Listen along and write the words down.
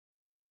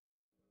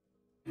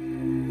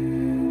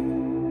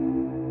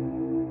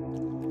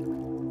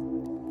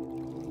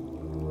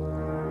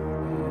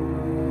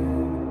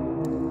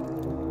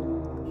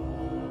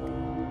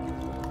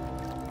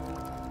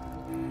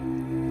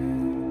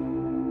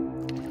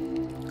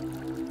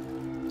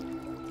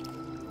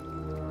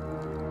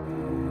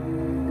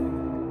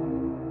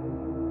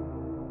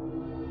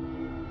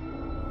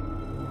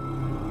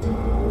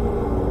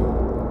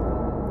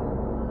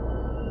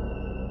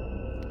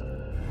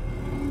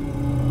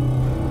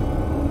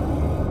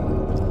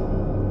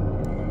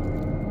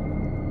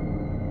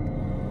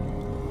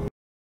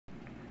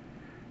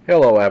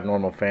Hello,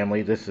 abnormal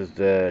family. This is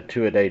the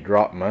two-a-day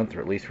drop month,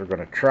 or at least we're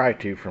going to try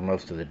to for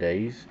most of the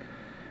days.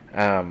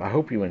 I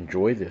hope you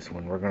enjoy this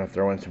one. We're going to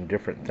throw in some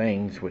different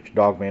things, which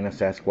Dogman and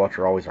Sasquatch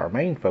are always our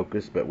main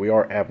focus, but we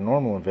are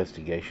abnormal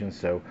investigations,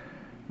 so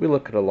we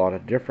look at a lot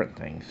of different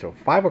things. So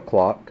 5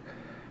 o'clock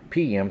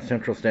p.m.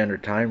 Central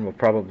Standard Time will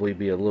probably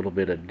be a little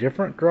bit of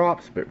different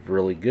drops, but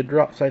really good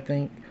drops, I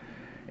think.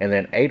 And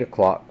then 8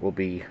 o'clock will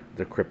be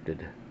the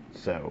cryptid.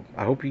 So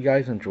I hope you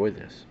guys enjoy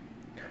this.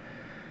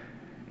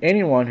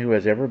 Anyone who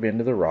has ever been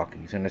to the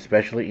Rockies, and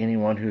especially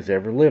anyone who's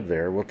ever lived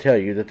there, will tell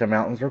you that the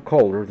mountains are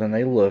colder than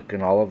they look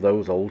in all of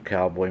those old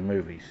cowboy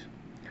movies.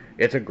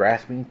 It's a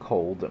grasping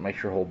cold that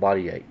makes your whole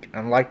body ache,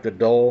 unlike the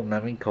dull,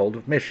 numbing cold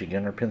of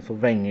Michigan or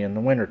Pennsylvania in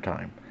the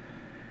wintertime.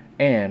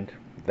 And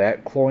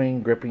that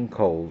cloying, gripping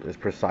cold is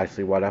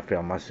precisely what I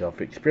found myself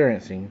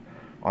experiencing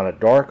on a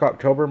dark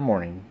October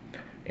morning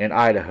in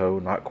Idaho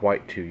not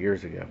quite 2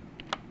 years ago.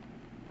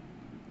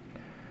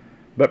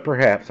 But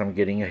perhaps I'm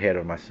getting ahead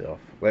of myself.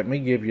 Let me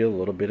give you a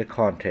little bit of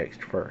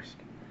context first.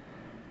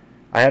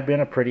 I have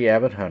been a pretty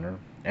avid hunter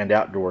and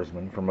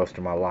outdoorsman for most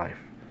of my life.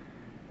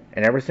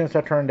 And ever since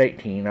I turned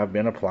 18, I've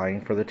been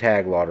applying for the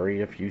tag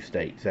lottery a few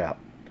states out,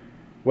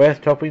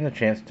 west, hoping the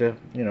chance to,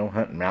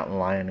 hunt mountain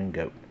lion and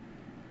goat.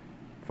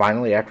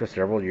 Finally, after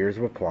several years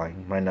of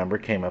applying, my number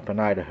came up in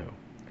Idaho.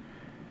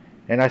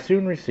 And I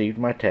soon received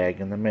my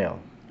tag in the mail.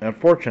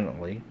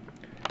 Unfortunately,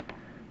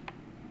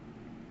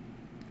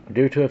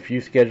 due to a few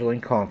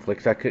scheduling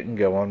conflicts, I couldn't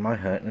go on my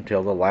hunt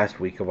until the last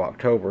week of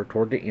October,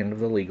 toward the end of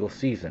the legal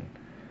season,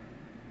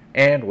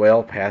 and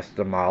well past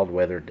the mild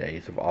weather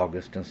days of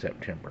August and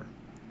September.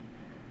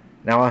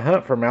 Now, a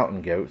hunt for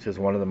mountain goats is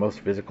one of the most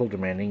physical,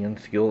 demanding, and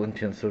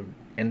skill-intensive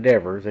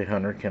endeavors a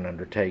hunter can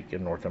undertake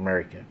in North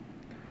America.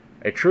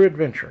 A true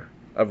adventure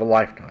of a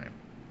lifetime.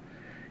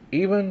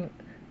 Even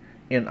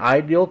in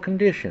ideal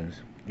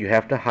conditions, you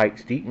have to hike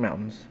steep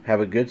mountains, have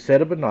a good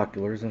set of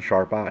binoculars and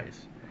sharp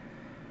eyes,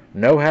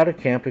 know how to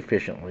camp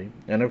efficiently,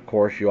 and of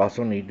course you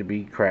also need to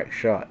be crack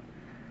shot.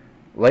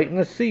 Late in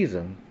the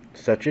season,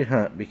 such a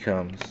hunt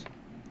becomes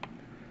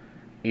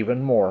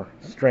even more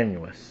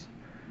strenuous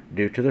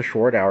due to the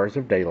short hours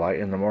of daylight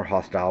and the more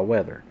hostile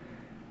weather.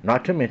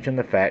 Not to mention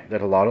the fact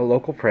that a lot of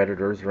local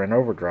predators are in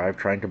overdrive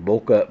trying to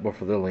bulk up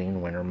before the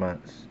lean winter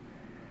months.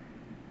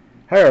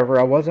 However,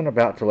 I wasn't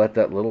about to let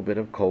that little bit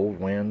of cold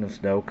wind and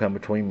snow come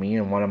between me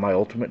and one of my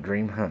ultimate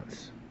dream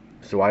hunts,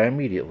 so I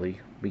immediately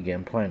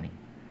began planning.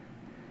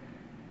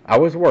 I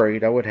was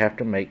worried I would have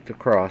to make the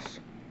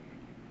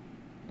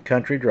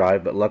cross-country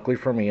drive, but luckily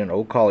for me, an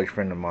old college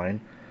friend of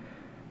mine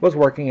was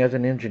working as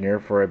an engineer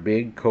for a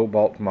big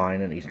cobalt mine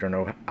in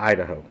eastern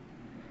Idaho,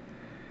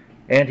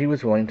 and he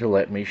was willing to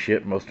let me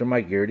ship most of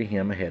my gear to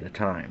him ahead of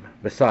time.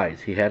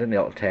 Besides, he had an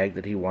elk tag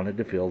that he wanted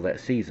to fill that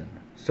season,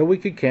 so we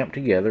could camp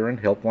together and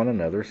help one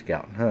another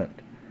scout and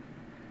hunt.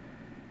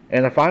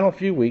 In the final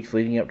few weeks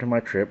leading up to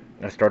my trip,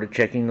 I started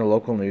checking the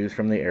local news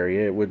from the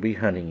area it would be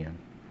hunting in,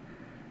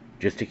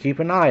 just to keep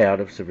an eye out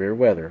of severe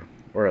weather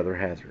or other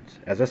hazards.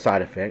 As a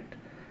side effect,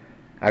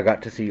 I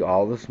got to see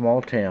all the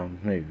small town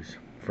news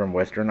from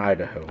western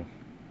Idaho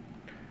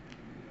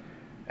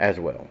as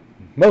well.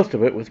 Most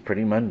of it was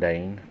pretty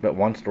mundane, but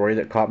one story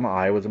that caught my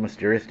eye was a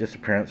mysterious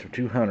disappearance of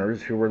two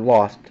hunters who were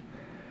lost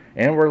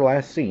and were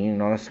last seen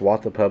on a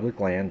swath of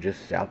public land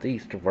just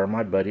southeast of where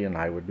my buddy and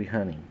I would be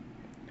hunting.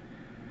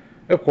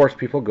 Of course,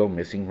 people go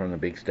missing from the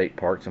big state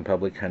parks and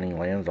public hunting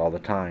lands all the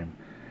time,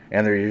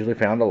 and they're usually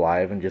found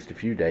alive in just a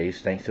few days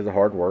thanks to the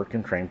hard work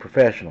and trained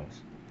professionals.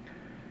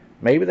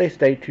 Maybe they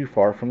stayed too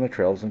far from the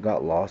trails and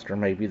got lost, or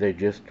maybe they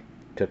just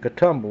took a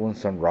tumble in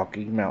some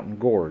rocky mountain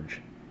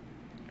gorge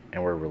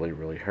and were really,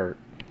 really hurt.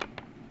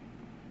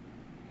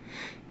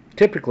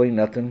 Typically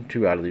nothing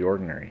too out of the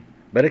ordinary,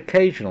 but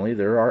occasionally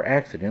there are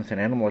accidents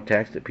and animal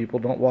attacks that people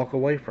don't walk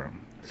away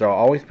from. So I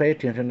always pay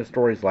attention to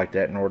stories like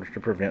that in order to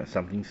prevent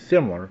something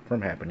similar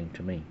from happening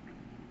to me.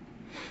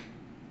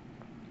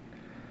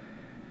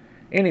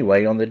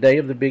 Anyway, on the day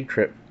of the big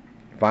trip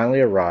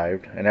finally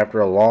arrived, and after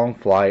a long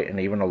flight and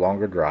even a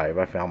longer drive,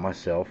 I found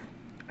myself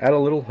at a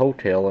little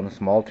hotel in a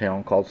small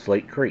town called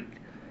Slate Creek,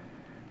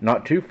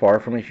 not too far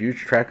from a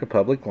huge tract of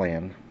public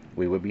land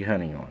we would be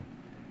hunting on.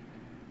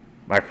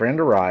 My friend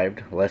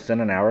arrived less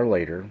than an hour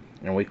later,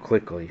 and we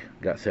quickly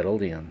got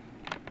settled in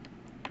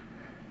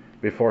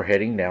before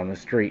heading down the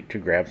street to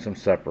grab some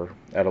supper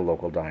at a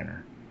local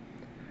diner.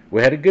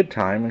 We had a good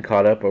time and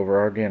caught up over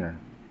our dinner.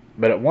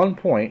 But at one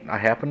point, I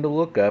happened to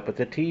look up at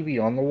the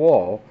TV on the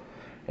wall,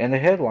 and the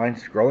headline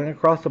scrolling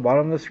across the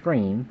bottom of the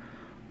screen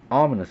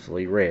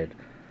ominously read,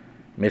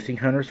 "Missing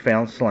hunters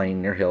found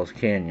slain near Hell's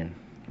Canyon.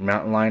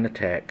 Mountain lion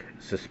attack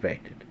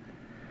suspected."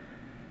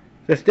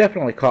 This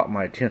definitely caught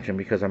my attention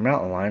because a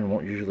mountain lion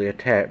won't usually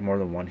attack more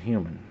than one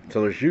human,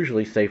 so there's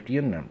usually safety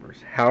in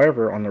numbers.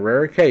 However, on the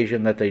rare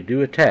occasion that they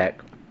do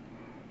attack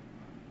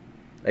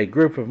a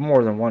group of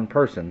more than one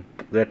person,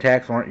 the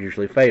attacks aren't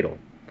usually fatal.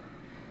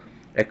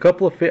 A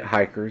couple of fit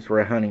hikers or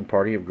a hunting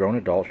party of grown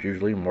adults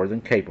usually more than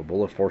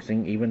capable of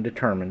forcing even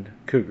determined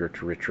cougar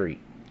to retreat.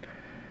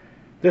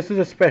 This is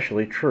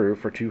especially true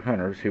for two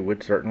hunters who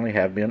would certainly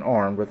have been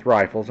armed with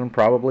rifles and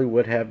probably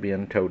would have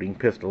been toting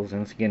pistols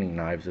and skinning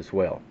knives as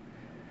well.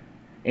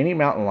 Any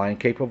mountain lion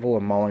capable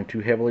of mauling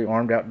two heavily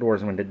armed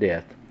outdoorsmen to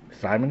death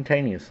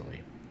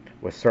simultaneously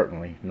was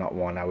certainly not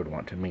one I would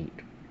want to meet.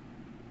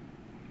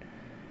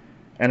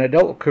 An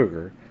adult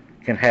cougar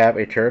can have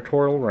a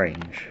territorial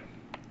range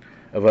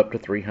of up to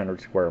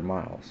 300 square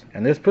miles,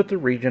 and this put the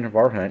region of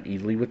our hunt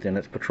easily within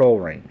its patrol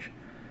range,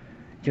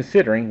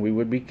 considering we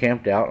would be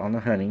camped out on the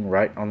hunting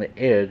right on the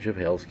edge of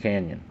Hell's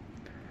Canyon.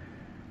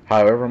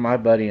 However, my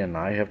buddy and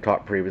I have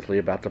talked previously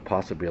about the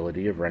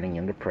possibility of running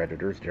into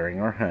predators during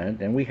our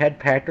hunt, and we had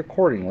packed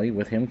accordingly,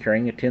 with him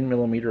carrying a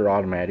 10mm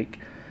automatic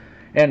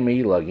and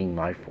me lugging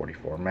my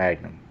 .44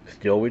 Magnum.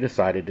 Still, we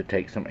decided to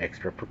take some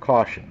extra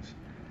precautions.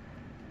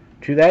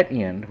 To that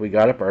end, we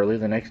got up early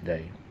the next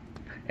day,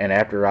 and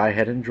after I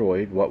had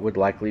enjoyed what would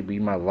likely be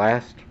my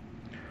last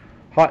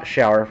hot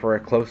shower for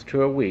close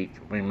to a week,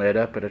 we met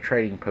up at a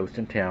trading post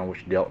in town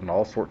which dealt in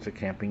all sorts of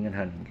camping and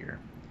hunting gear.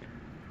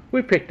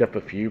 We picked up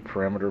a few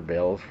perimeter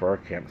bells for our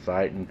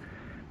campsite, and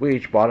we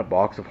each bought a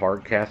box of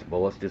hard-cast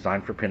bullets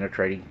designed for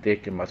penetrating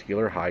thick and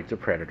muscular hides of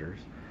predators.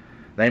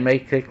 They may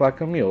kick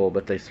like a mule,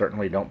 but they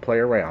certainly don't play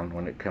around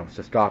when it comes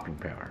to stopping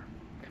power.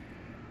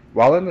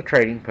 While in the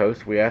trading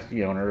post, we asked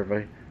the owner, of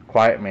a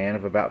quiet man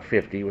of about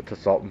 50 with the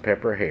salt and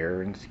pepper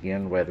hair and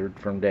skin weathered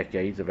from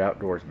decades of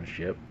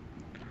outdoorsmanship,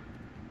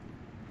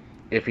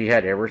 if he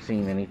had ever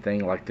seen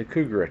anything like the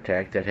cougar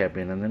attack that had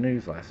been in the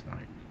news last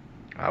night.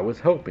 I was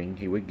hoping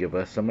he would give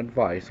us some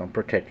advice on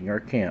protecting our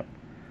camp,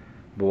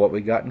 but what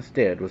we got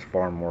instead was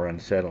far more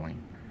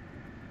unsettling.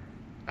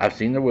 I've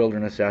seen the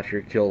wilderness out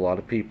here kill a lot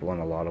of people in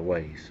a lot of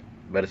ways,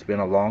 but it's been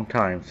a long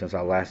time since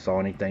I last saw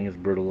anything as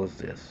brutal as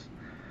this.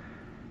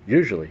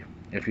 Usually,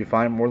 if you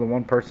find more than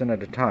one person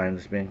at a time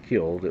that's been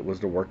killed, it was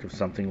the work of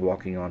something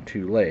walking on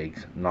two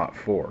legs, not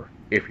four,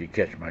 if you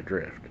catch my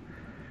drift.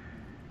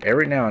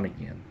 Every now and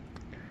again,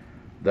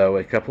 though,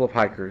 a couple of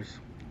hikers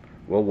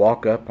will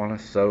walk up on a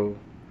sow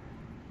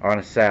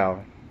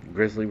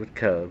grizzly with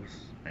cubs,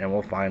 and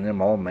we'll find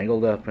them all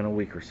mangled up in a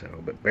week or so.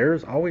 But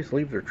bears always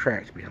leave their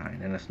tracks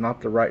behind, and it's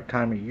not the right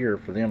time of year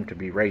for them to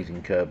be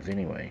raising cubs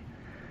anyway.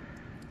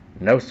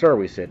 No, sir,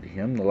 we said to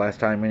him. The last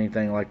time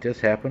anything like this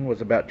happened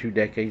was about 2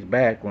 decades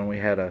back, when we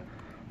had a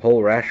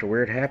whole rash of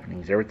weird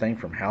happenings. Everything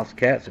from house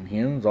cats and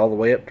hens all the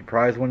way up to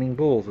prize-winning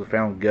bulls was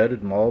found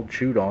gutted, mauled,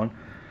 chewed on,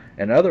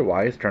 and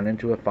otherwise turned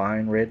into a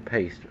fine red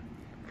paste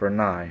for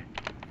nigh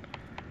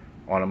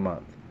on a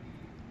month.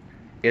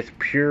 It's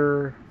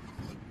pure,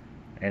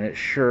 and it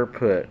sure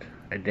put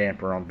a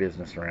damper on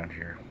business around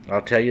here.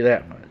 I'll tell you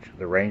that much.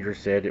 The ranger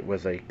said it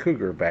was a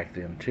cougar back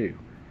then, too,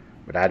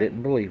 but I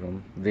didn't believe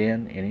him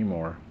then any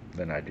more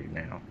than I do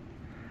now.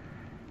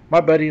 My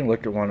buddy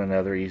looked at one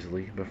another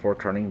easily before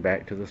turning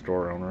back to the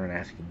store owner and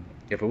asking,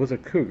 if it was a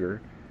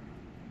cougar,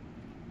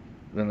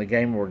 then the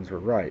game wardens were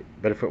right,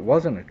 but if it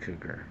wasn't a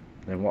cougar,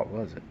 then what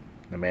was it?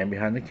 The man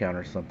behind the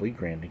counter simply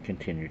grinned and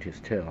continued his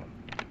tale.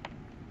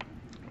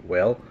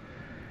 Well,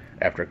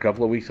 after a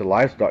couple of weeks of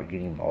livestock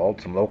getting mauled,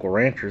 some local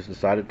ranchers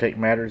decided to take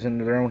matters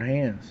into their own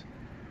hands.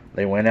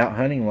 They went out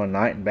hunting one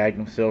night and bagged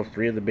themselves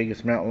 3 of the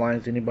biggest mountain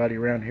lions anybody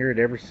around here had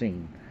ever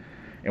seen.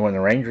 And when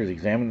the rangers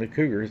examined the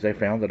cougars, they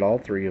found that all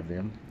 3 of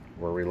them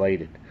were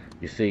related.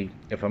 You see,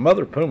 if a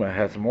mother puma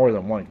has more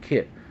than one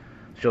kit,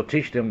 she'll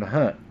teach them to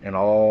hunt in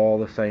all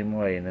the same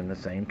way and in the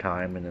same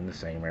time and in the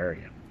same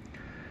area.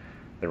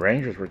 The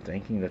rangers were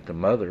thinking that the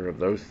mother of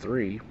those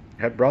 3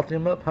 had brought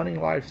them up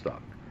hunting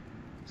livestock,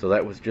 so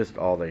that was just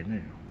all they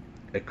knew.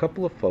 A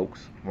couple of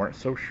folks weren't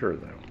so sure,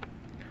 though.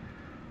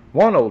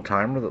 One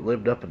old-timer that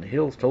lived up in the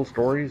hills told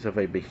stories of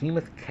a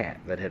behemoth cat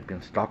that had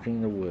been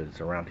stalking the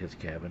woods around his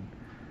cabin,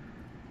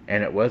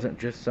 and it wasn't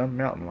just some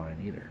mountain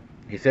lion either.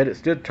 He said it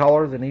stood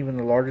taller than even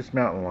the largest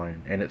mountain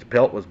lion, and its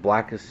pelt was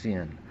black as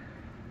sin,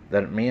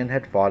 that men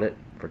had fought it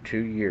for 2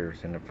 years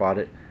and had fought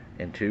it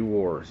in 2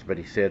 wars, but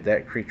he said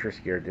that creature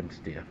scared them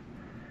stiff.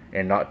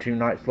 And not 2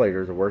 nights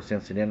later, the worst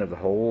incident of the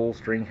whole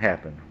string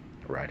happened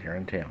right here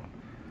in town.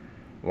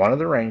 One of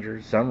the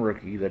rangers, some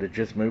rookie that had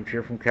just moved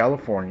here from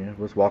California,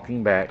 was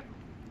walking back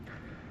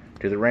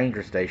to the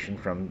ranger station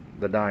from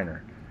the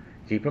diner.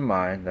 Keep in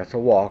mind, that's a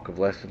walk of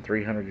less than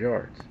 300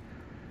 yards.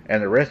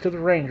 And the rest of the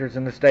rangers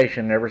in the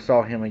station never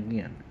saw him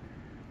again.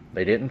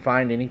 They didn't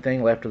find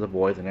anything left of the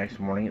boy the next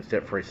morning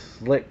except for a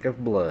slick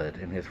of blood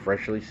in his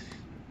freshly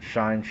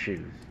shined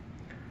shoes,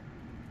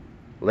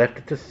 left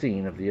at the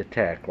scene of the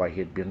attack like he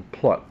had been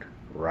plucked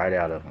right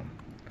out of him.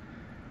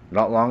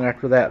 Not long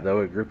after that,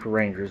 though, a group of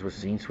rangers was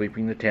seen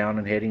sweeping the town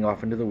and heading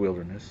off into the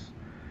wilderness,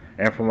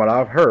 and from what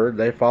I've heard,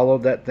 they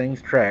followed that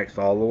thing's tracks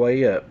all the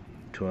way up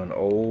to an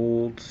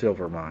old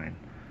silver mine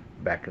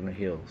back in the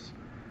hills.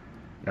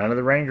 None of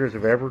the rangers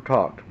have ever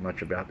talked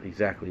much about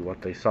exactly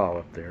what they saw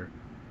up there,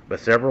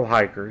 but several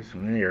hikers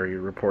in the area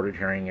reported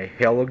hearing a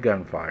hell of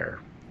gunfire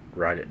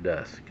right at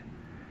dusk.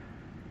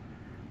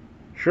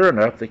 Sure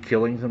enough, the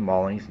killings and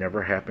maulings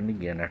never happened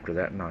again after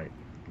that night.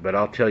 But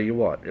I'll tell you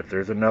what, if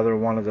there's another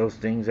one of those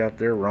things out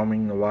there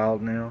roaming the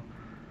wild now,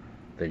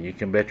 then you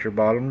can bet your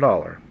bottom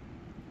dollar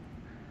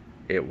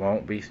it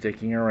won't be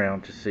sticking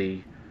around to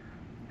see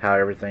how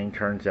everything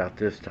turns out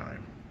this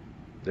time.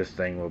 This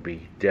thing will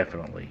be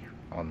definitely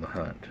on the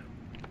hunt.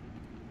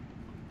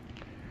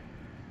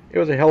 It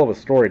was a hell of a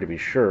story to be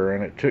sure,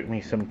 and it took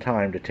me some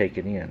time to take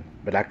it in.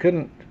 But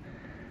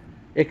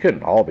it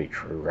couldn't all be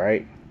true,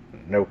 right?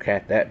 No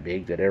cat that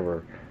big that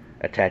ever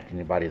attacked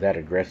anybody that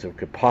aggressive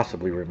could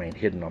possibly remain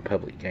hidden on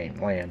public game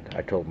land,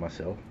 I told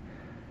myself.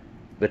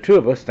 The two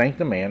of us thanked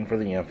the man for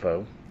the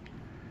info,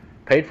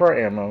 paid for our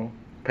ammo,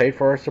 paid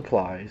for our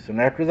supplies, and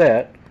after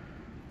that,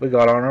 we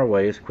got on our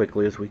way as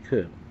quickly as we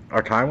could.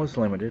 Our time was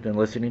limited, and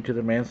listening to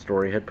the man's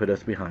story had put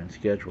us behind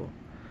schedule.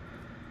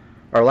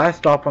 Our last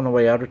stop on the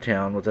way out of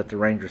town was at the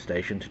ranger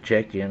station to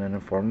check in and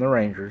inform the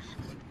rangers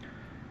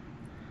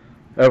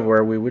of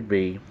where we would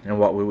be and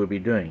what we would be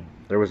doing.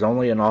 There was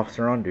only an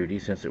officer on duty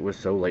since it was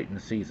so late in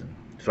the season,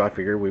 so I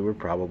figured we would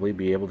probably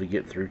be able to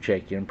get through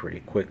check-in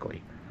pretty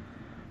quickly.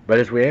 But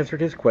as we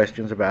answered his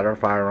questions about our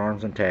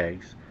firearms and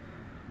tags,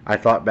 I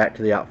thought back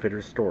to the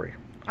outfitter's story.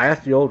 I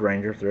asked the old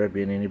ranger if there had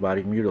been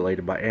anybody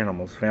mutilated by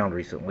animals found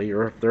recently,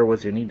 or if there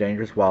was any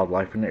dangerous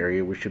wildlife in the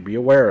area we should be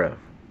aware of.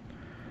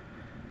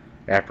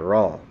 After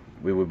all,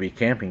 we would be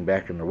camping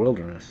back in the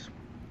wilderness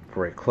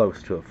for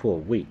close to a full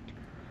week.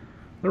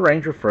 The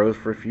ranger froze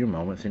for a few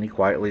moments, and he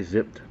quietly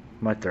zipped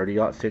my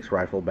 .30-06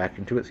 rifle back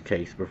into its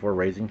case before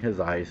raising his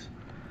eyes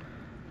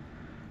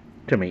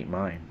to meet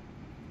mine.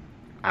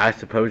 I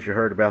suppose you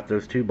heard about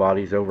those two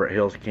bodies over at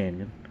Hell's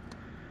Canyon.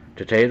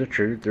 To tell you the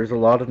truth, there's a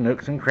lot of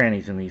nooks and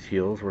crannies in these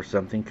hills where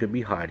something could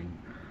be hiding,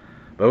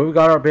 but we've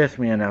got our best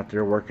men out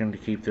there working to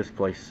keep this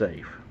place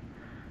safe.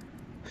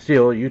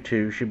 Still, you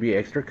two should be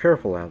extra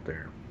careful out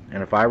there,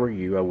 and if I were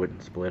you, I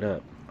wouldn't split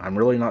up. I'm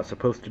really not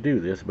supposed to do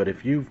this, but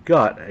if you've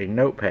got a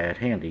notepad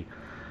handy,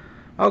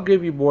 I'll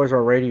give you boys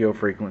our radio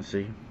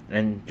frequency,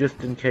 and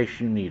just in case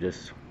you need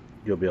us,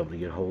 you'll be able to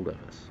get hold of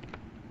us.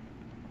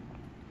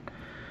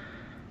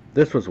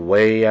 This was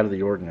way out of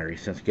the ordinary,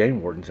 since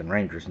game wardens and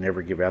rangers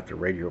never give out their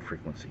radio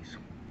frequencies.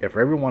 If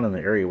everyone in the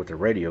area with a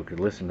radio could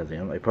listen to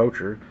them, a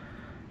poacher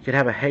could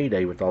have a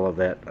heyday with all of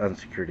that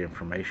unsecured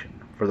information.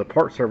 For the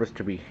Park Service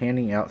to be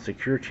handing out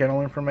secure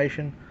channel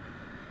information,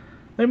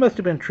 they must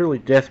have been truly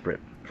desperate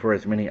for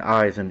as many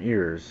eyes and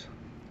ears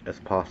as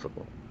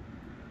possible.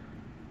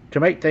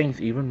 To make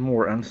things even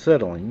more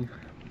unsettling,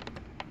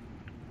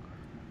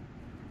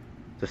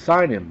 the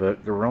sign-in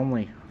book, there were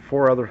only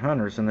 4 other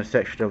hunters in the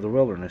section of the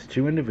wilderness,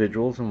 2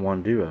 individuals and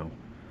 1 duo.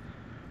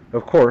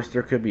 Of course,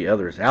 there could be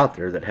others out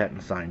there that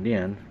hadn't signed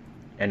in,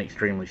 an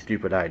extremely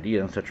stupid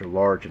idea in such a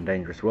large and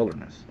dangerous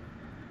wilderness.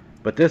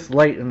 But this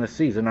late in the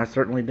season, I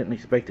certainly didn't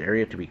expect the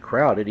area to be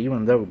crowded,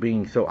 even though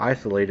being so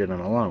isolated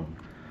and alone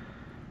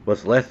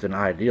was less than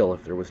ideal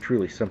if there was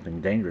truly something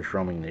dangerous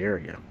roaming the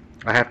area.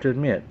 I have to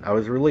admit, I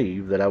was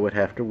relieved that I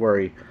wouldn't have to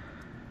worry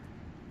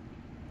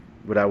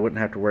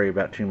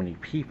about too many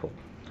people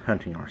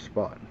hunting our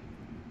spot.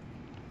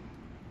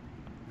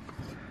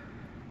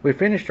 We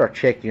finished our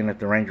check-in at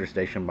the ranger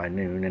station by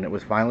noon, and it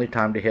was finally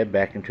time to head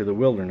back into the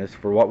wilderness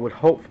for what would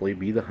hopefully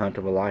be the hunt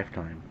of a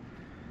lifetime.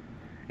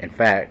 In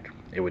fact,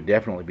 it would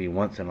definitely be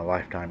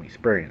once-in-a-lifetime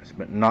experience,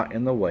 but not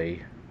in the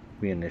way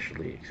we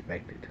initially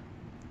expected.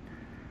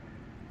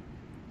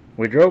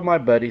 We drove my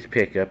buddy's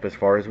pickup as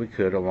far as we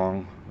could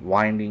along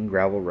winding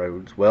gravel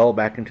roads, well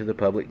back into the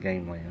public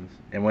game lands,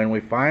 and when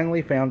we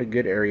finally found a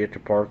good area to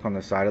park on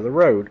the side of the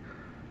road,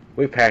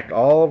 we packed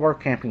all of our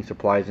camping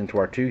supplies into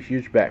our 2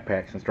 huge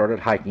backpacks and started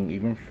hiking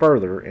even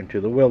further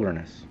into the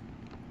wilderness.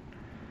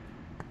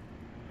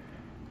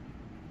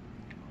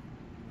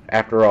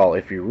 After all,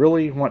 if you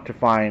really want to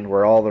find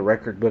where all the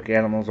record book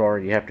animals are,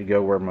 you have to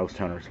go where most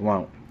hunters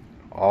won't.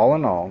 All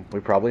in all, we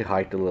probably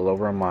hiked a little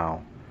over a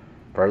mile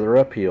further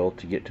uphill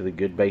to get to the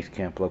good base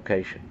camp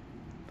location.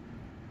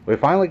 We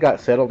finally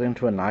got settled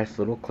into a nice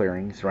little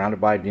clearing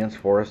surrounded by a dense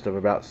forest of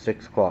about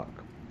 6 o'clock.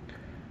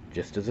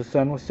 Just as the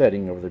sun was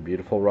setting over the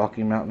beautiful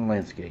Rocky Mountain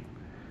landscape,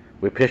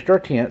 we pitched our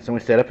tents and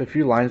we set up a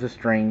few lines of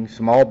string,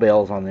 small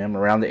bells on them,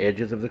 around the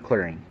edges of the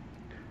clearing.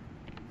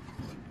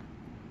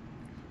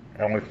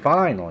 And we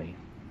finally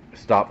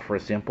stopped for a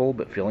simple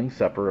but filling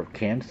supper of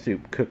canned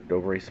soup cooked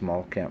over a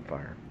small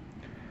campfire.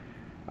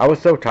 I was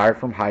so tired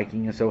from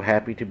hiking and so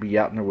happy to be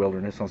out in the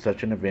wilderness on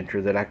such an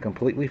adventure that I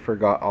completely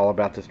forgot all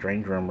about the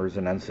strange rumors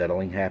and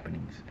unsettling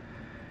happenings,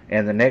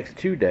 and the next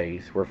 2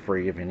 days were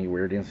free of any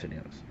weird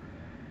incidents.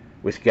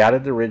 We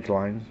scouted the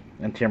ridgelines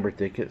and timber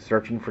thickets,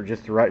 searching for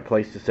just the right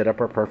place to set up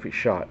our perfect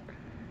shot,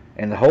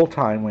 and the whole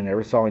time we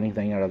never saw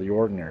anything out of the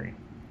ordinary,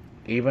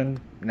 even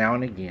now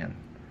and again,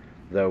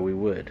 though we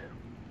would.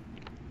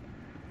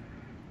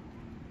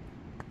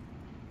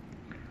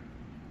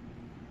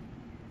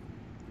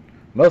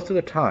 Most of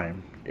the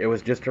time, it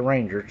was just a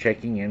ranger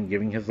checking in,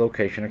 giving his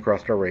location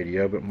across our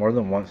radio, but more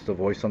than once the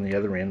voice on the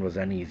other end was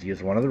uneasy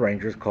as one of the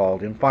rangers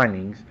called in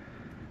findings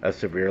of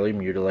severely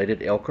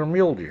mutilated elk or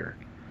mule deer.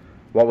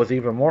 What was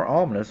even more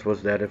ominous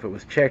was that if it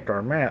was checked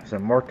our maps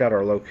and marked out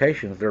our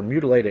locations, their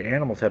mutilated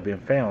animals had been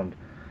found,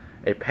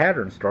 a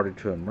pattern started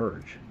to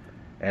emerge,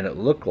 and it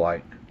looked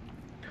like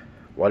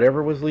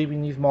whatever was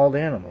leaving these mauled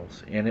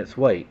animals in its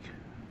wake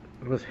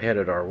was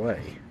headed our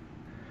way.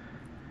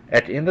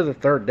 At the end of the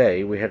third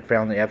day, we had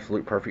found the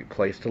absolute perfect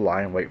place to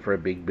lie and wait for a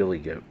big billy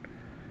goat,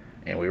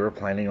 and we were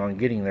planning on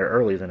getting there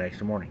early the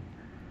next morning.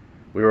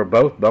 We were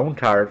both bone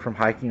tired from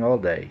hiking all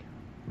day,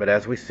 but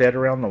as we sat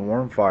around the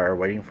warm fire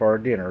waiting for our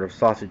dinner of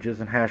sausages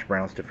and hash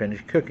browns to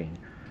finish cooking,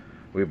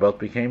 we both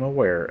became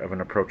aware of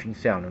an approaching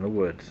sound in the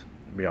woods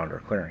beyond our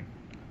clearing.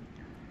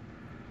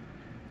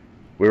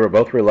 We were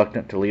both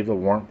reluctant to leave the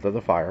warmth of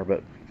the fire,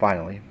 but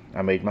finally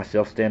I made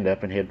myself stand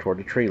up and head toward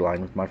the tree line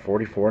with my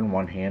 .44 in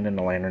one hand and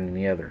the lantern in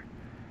the other.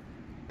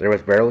 There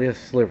was barely a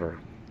sliver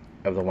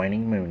of the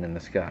waning moon in the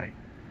sky,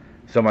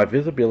 so my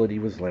visibility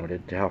was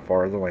limited to how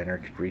far the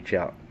lantern could reach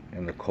out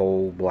in the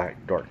coal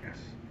black darkness.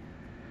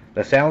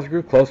 The sounds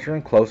grew closer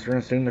and closer,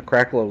 and soon the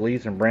crackle of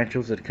leaves and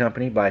branches was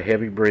accompanied by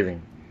heavy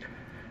breathing.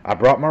 I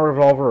brought my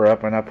revolver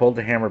up and I pulled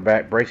the hammer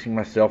back, bracing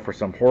myself for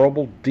some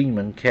horrible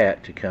demon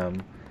cat to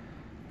come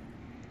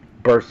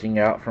bursting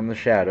out from the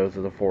shadows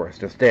of the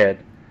forest. Instead,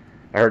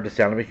 I heard the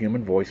sound of a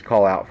human voice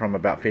call out from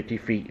about 50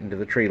 feet into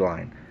the tree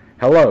line.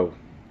 "Hello,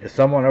 is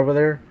someone over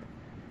there?"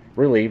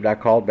 Relieved, I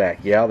called back,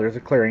 "Yeah, there's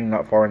a clearing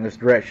not far in this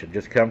direction.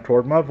 Just come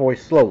toward my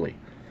voice slowly.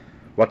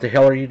 What the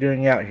hell are you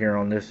doing out here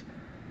on this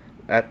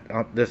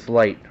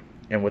late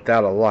and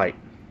without a light?"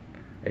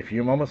 A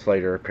few moments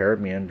later, a pair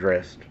of men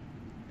dressed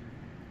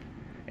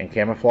in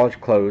camouflage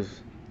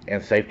clothes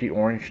and safety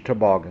orange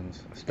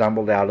toboggans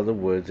stumbled out of the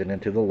woods and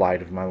into the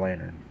light of my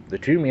lantern. The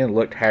two men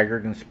looked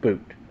haggard and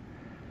spooked,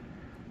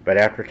 but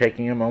after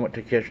taking a moment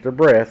to catch their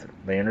breath,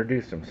 they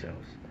introduced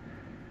themselves.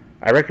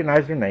 I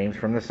recognized their names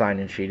from the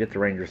sign-in sheet at the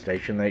ranger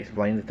station. They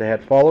explained that they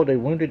had followed a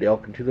wounded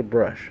elk into the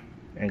brush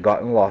and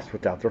gotten lost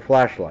without their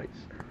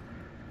flashlights.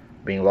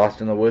 Being lost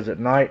in the woods at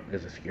night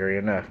is a scary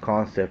enough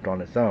concept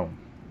on its own,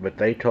 but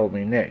they told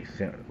me next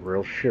sent a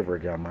real shiver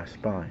down my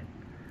spine.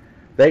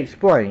 They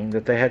explained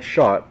that they had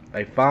shot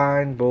a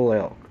fine bull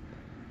elk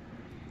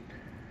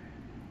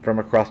from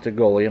across the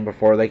gully, and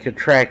before they could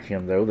track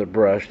him through the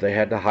brush, they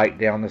had to hike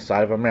down the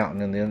side of a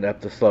mountain and then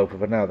up the slope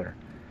of another.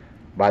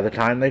 By the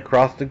time they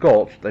crossed the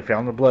gulch, they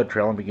found the blood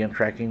trail and began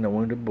tracking the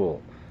wounded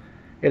bull.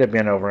 It had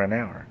been over an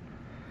hour.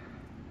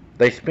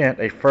 They spent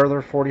a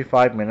further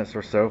 45 minutes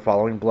or so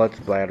following blood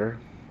splatter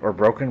or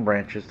broken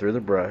branches through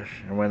the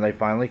brush, and when they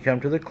finally come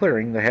to the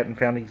clearing, they hadn't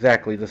found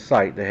exactly the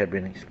sight they had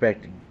been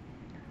expecting.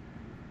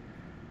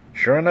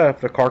 Sure enough,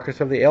 the carcass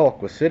of the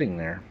elk was sitting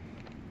there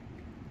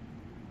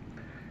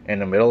in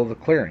the middle of the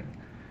clearing,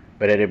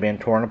 but it had been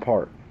torn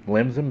apart.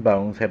 Limbs and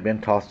bones had been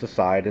tossed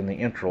aside, and the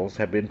entrails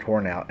had been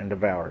torn out and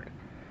devoured.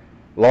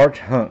 Large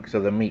hunks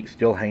of the meat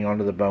still hang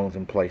onto the bones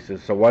in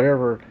places, so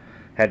whatever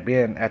had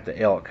been at the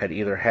elk had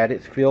either had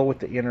its fill with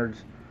the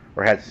innards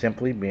or had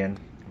simply been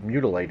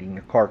mutilating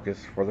the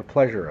carcass for the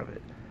pleasure of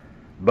it.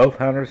 Both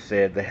hunters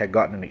said they had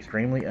gotten an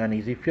extremely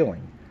uneasy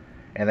feeling,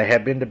 and they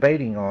had been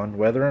debating on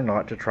whether or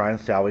not to try and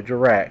salvage a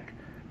rack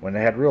when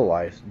they had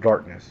realized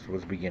darkness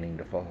was beginning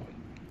to fall.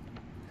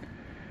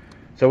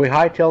 So we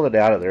hightailed it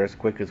out of there as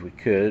quick as we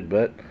could,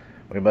 but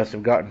we must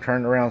have gotten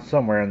turned around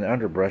somewhere in the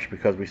underbrush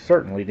because we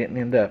certainly didn't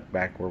end up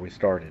back where we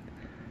started.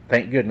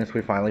 Thank goodness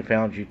we finally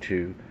found you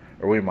two,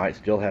 or we might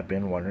still have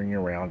been wandering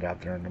around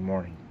out there in the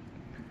morning.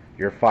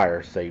 Your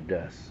fire saved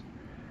us.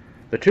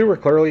 The two were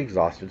clearly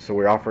exhausted, so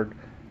we offered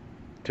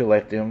to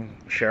let them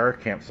share our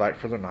campsite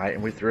for the night,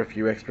 and we threw a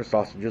few extra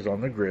sausages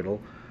on the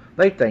griddle.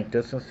 They thanked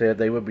us and said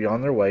they would be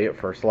on their way at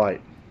first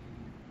light.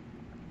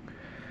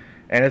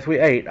 And as we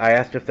ate, I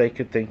asked if they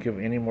could think of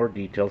any more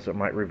details that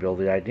might reveal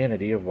the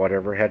identity of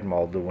whatever had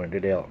mauled the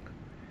wounded elk.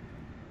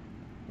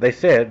 They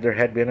said there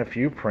had been a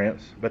few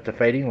prints, but the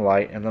fading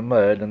light and the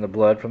mud and the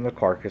blood from the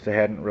carcass, they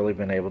hadn't really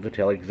been able to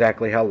tell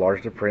exactly how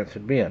large the prints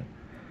had been,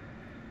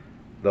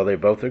 though they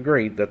both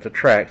agreed that the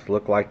tracks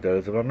looked like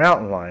those of a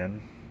mountain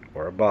lion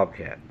or a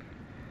bobcat.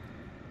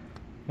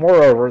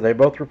 Moreover, they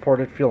both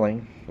reported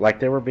feeling like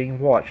they were being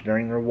watched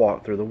during their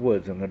walk through the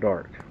woods in the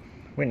dark.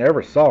 We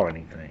never saw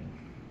anything,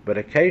 but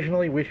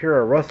occasionally we'd hear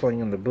a rustling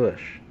in the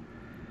bush,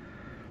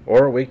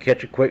 or we'd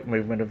catch a quick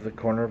movement of the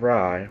corner of our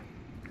eye,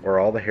 or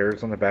all the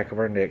hairs on the back of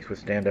our necks would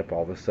stand up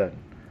all of a sudden.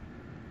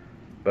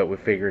 But we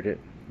figured it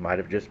might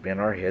have just been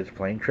our heads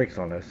playing tricks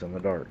on us in the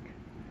dark.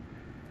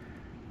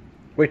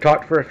 We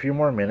talked for a few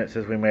more minutes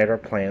as we made our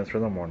plans for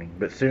the morning,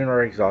 but soon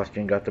our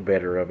exhaustion got the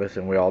better of us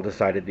and we all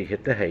decided to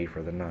hit the hay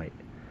for the night.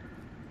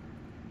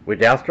 We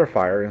doused our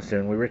fire and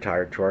soon we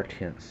retired to our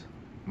tents.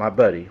 My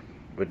buddy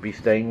would be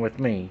staying with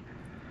me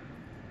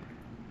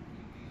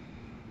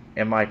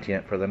in my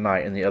tent for the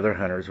night, and the other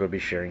hunters would be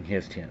sharing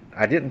his tent.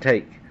 I didn't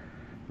take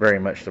very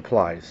much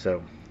supplies,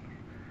 so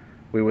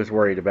we was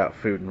worried about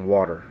food and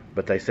water,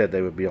 but they said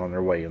they would be on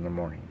their way in the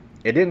morning.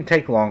 It didn't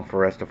take long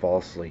for us to fall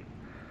asleep,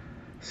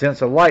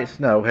 since a light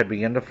snow had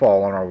begun to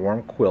fall on our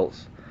warm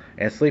quilts,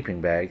 and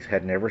sleeping bags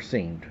had never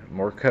seemed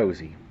more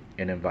cozy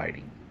and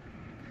inviting.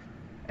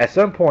 At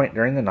some point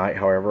during the night,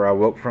 however, I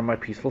woke from my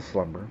peaceful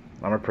slumber.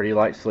 I'm a pretty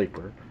light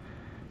sleeper,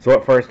 so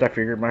at first I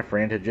figured my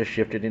friend had just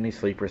shifted in his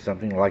sleep or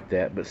something like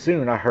that, but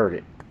soon I heard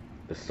it,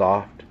 the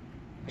soft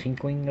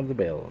tinkling of the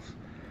bells.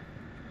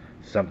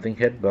 Something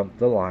had bumped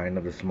the line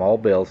of the small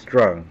bells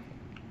strung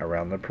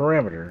around the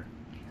perimeter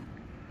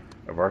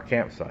of our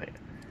campsite.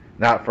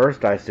 Now, at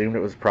first, I assumed it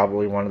was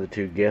probably one of the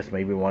two guests.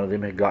 Maybe one of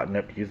them had gotten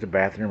up to use the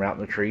bathroom out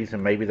in the trees,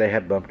 and maybe they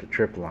had bumped a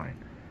trip line.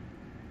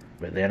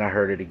 But then I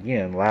heard it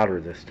again, louder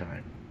this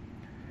time.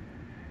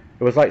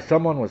 It was like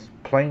someone was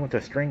playing with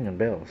a string and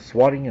bells,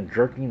 swatting and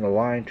jerking the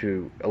line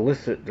to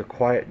elicit the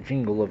quiet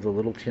jingle of the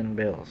little tin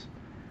bells.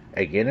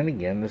 Again and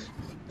again the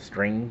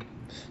string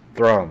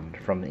thrummed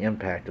from the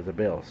impact of the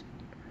bells,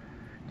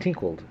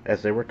 tinkled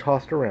as they were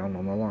tossed around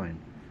on the line.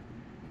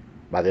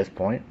 By this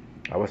point,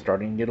 I was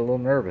starting to get a little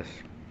nervous,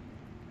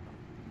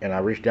 and I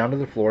reached down to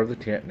the floor of the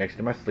tent next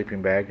to my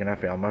sleeping bag and I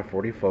found my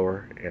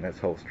 .44 in its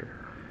holster.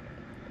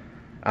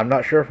 I'm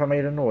not sure if I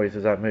made a noise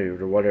as I moved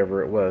or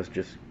whatever it was,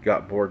 just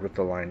got bored with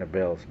the line of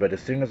bells. But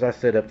as soon as I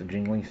sat up, the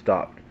jingling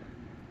stopped,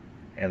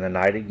 and the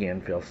night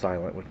again fell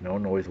silent with no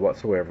noise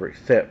whatsoever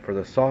except for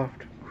the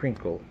soft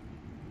crinkle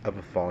of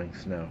a falling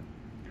snow.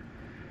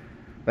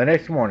 The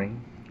next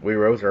morning, we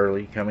rose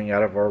early, coming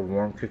out of our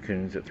warm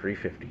cocoons at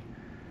 3:50.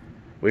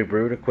 We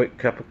brewed a quick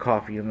cup of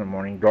coffee in the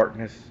morning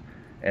darkness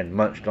and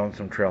munched on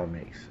some trail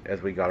mix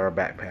as we got our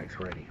backpacks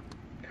ready.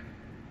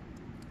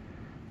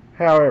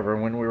 However,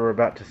 when we were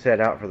about to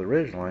set out for the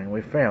ridgeline,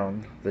 we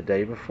found, the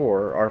day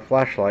before, our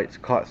flashlights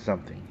caught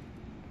something.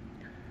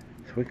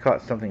 So we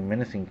caught something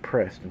menacing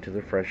pressed into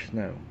the fresh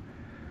snow.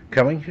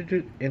 Coming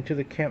into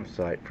the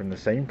campsite from the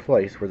same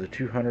place where the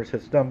two hunters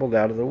had stumbled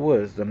out of the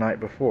woods the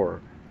night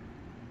before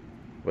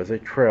was a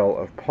trail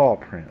of paw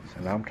prints,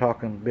 and I'm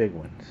talking big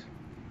ones.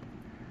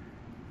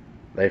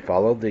 They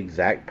followed the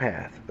exact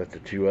path that the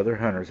two other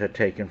hunters had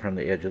taken from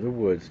the edge of the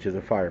woods to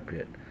the fire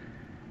pit,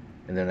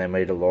 and then they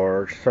made a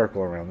large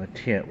circle around the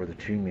tent where the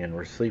two men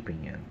were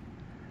sleeping in.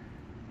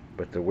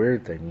 But the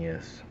weird thing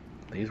is,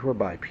 these were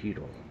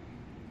bipedal.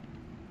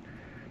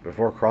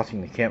 Before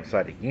crossing the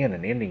campsite again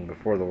and ending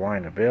before the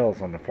line of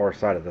bells on the far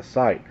side of the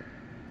site,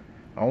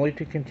 only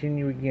to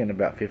continue again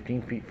about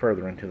 15 feet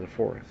further into the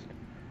forest.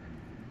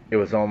 It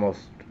was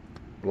almost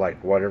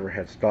like whatever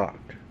had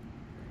stalked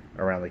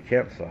around the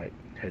campsite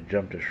had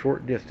jumped a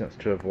short distance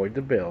to avoid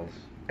the bells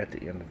at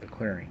the end of the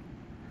clearing.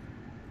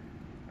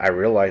 I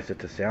realized that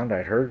the sound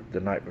I'd heard the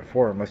night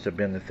before must have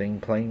been the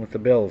thing playing with the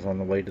bells on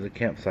the way to the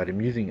campsite,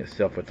 amusing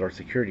itself with our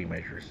security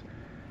measures.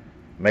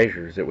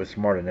 Measures it was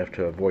smart enough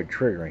to avoid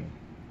triggering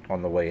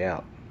on the way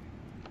out.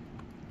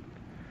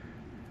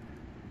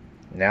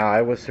 Now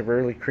I was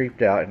severely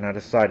creeped out, and I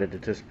decided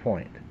at this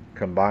point,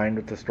 combined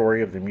with the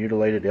story of the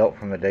mutilated elk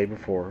from the day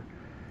before,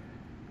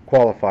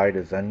 qualified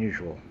as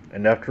unusual,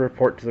 enough to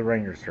report to the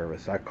ranger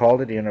service. I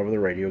called it in over the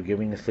radio,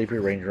 giving the sleepy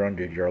ranger on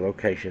duty our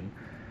location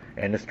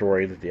and the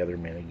story that the other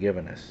men had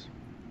given us.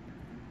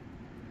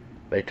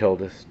 They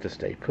told us to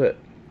stay put.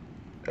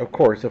 Of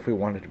course, if we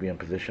wanted to be in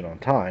position on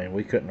time,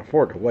 we couldn't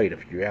afford to wait a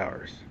few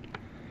hours.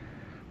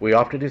 We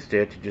opted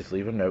instead to just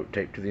leave a note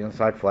taped to the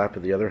inside flap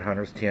of the other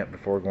hunter's tent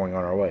before going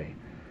on our way.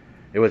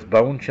 It was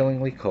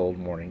bone-chillingly cold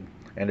morning,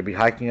 and to be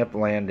hiking up the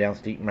land down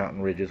steep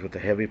mountain ridges with a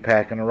heavy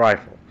pack and a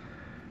rifle.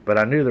 But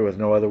I knew there was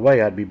no other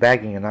way. I'd be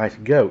bagging a nice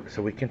goat,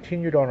 so we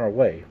continued on our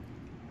way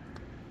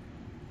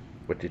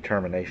with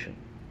determination.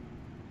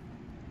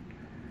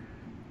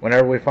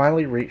 Whenever we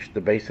finally reached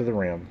the base of the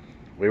rim,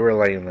 we were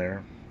laying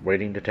there,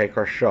 waiting to take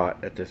our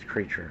shot at this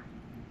creature.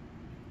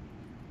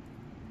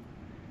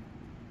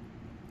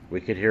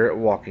 We could hear it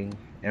walking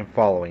and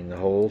following the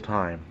whole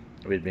time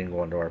we'd been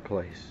going to our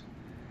place.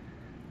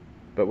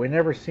 But we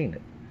never seen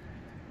it.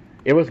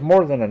 It was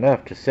more than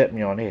enough to set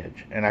me on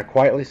edge, and I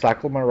quietly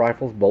cycled my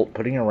rifle's bolt,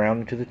 putting it around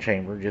into the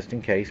chamber just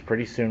in case.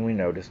 Pretty soon we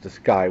noticed the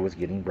sky was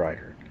getting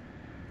brighter.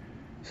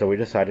 So we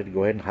decided to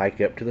go ahead and hike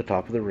up to the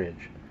top of the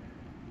ridge.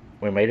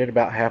 We made it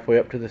about halfway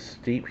up to the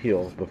steep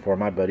hill before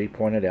my buddy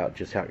pointed out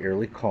just how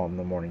eerily calm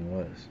the morning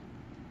was.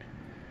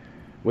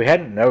 We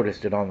hadn't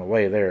noticed it on the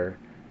way there,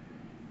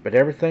 but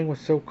everything was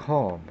so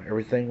calm,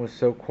 everything was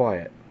so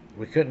quiet.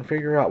 We couldn't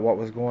figure out what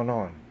was going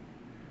on.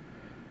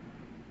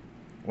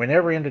 We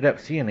never ended up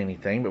seeing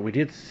anything, but we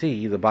did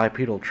see the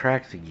bipedal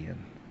tracks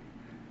again.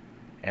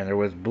 And there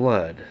was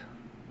blood,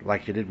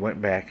 like it had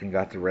went back and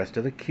got the rest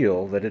of the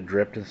kill that had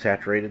dripped and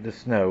saturated the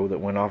snow that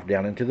went off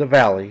down into the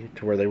valley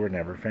to where they were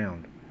never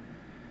found.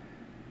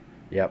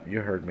 Yep,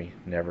 you heard me,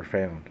 never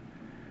found.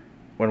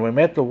 When we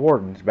met the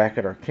wardens back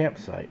at our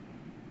campsite,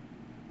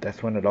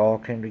 that's when it all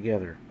came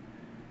together.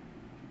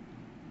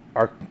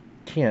 Our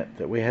tent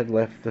that we had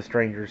left the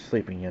strangers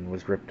sleeping in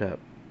was ripped up.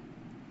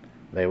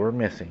 They were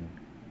missing,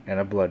 and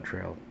a blood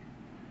trail.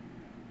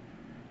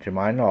 To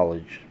my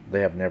knowledge,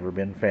 they have never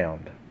been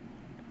found.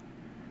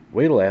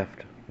 We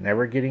left,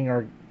 never getting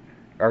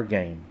our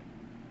game,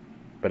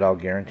 but I'll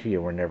guarantee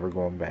you we're never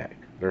going back.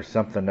 There's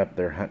something up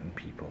there hunting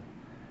people,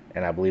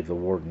 and I believe the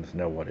wardens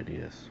know what it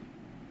is.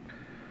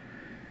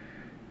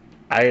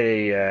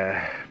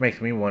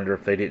 Makes me wonder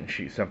if they didn't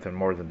shoot something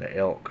more than the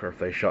elk, or if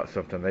they shot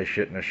something they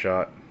shouldn't have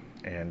shot,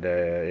 and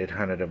it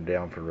hunted them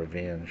down for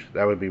revenge.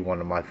 That would be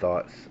one of my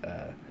thoughts.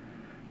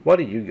 What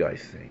do you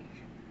guys think?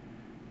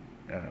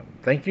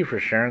 Thank you for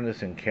sharing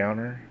this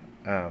encounter.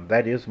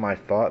 That is my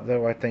thought,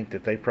 though. I think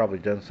that they probably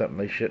done something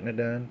they shouldn't have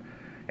done,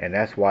 and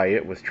that's why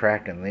it was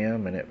tracking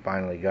them, and it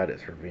finally got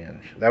its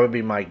revenge. That would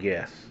be my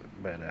guess.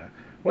 But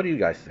what do you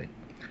guys think?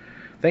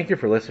 Thank you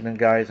for listening,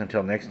 guys.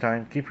 Until next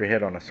time, keep your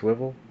head on a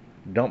swivel.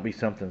 Don't be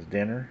something's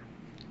dinner,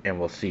 and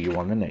we'll see you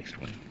on the next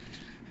one.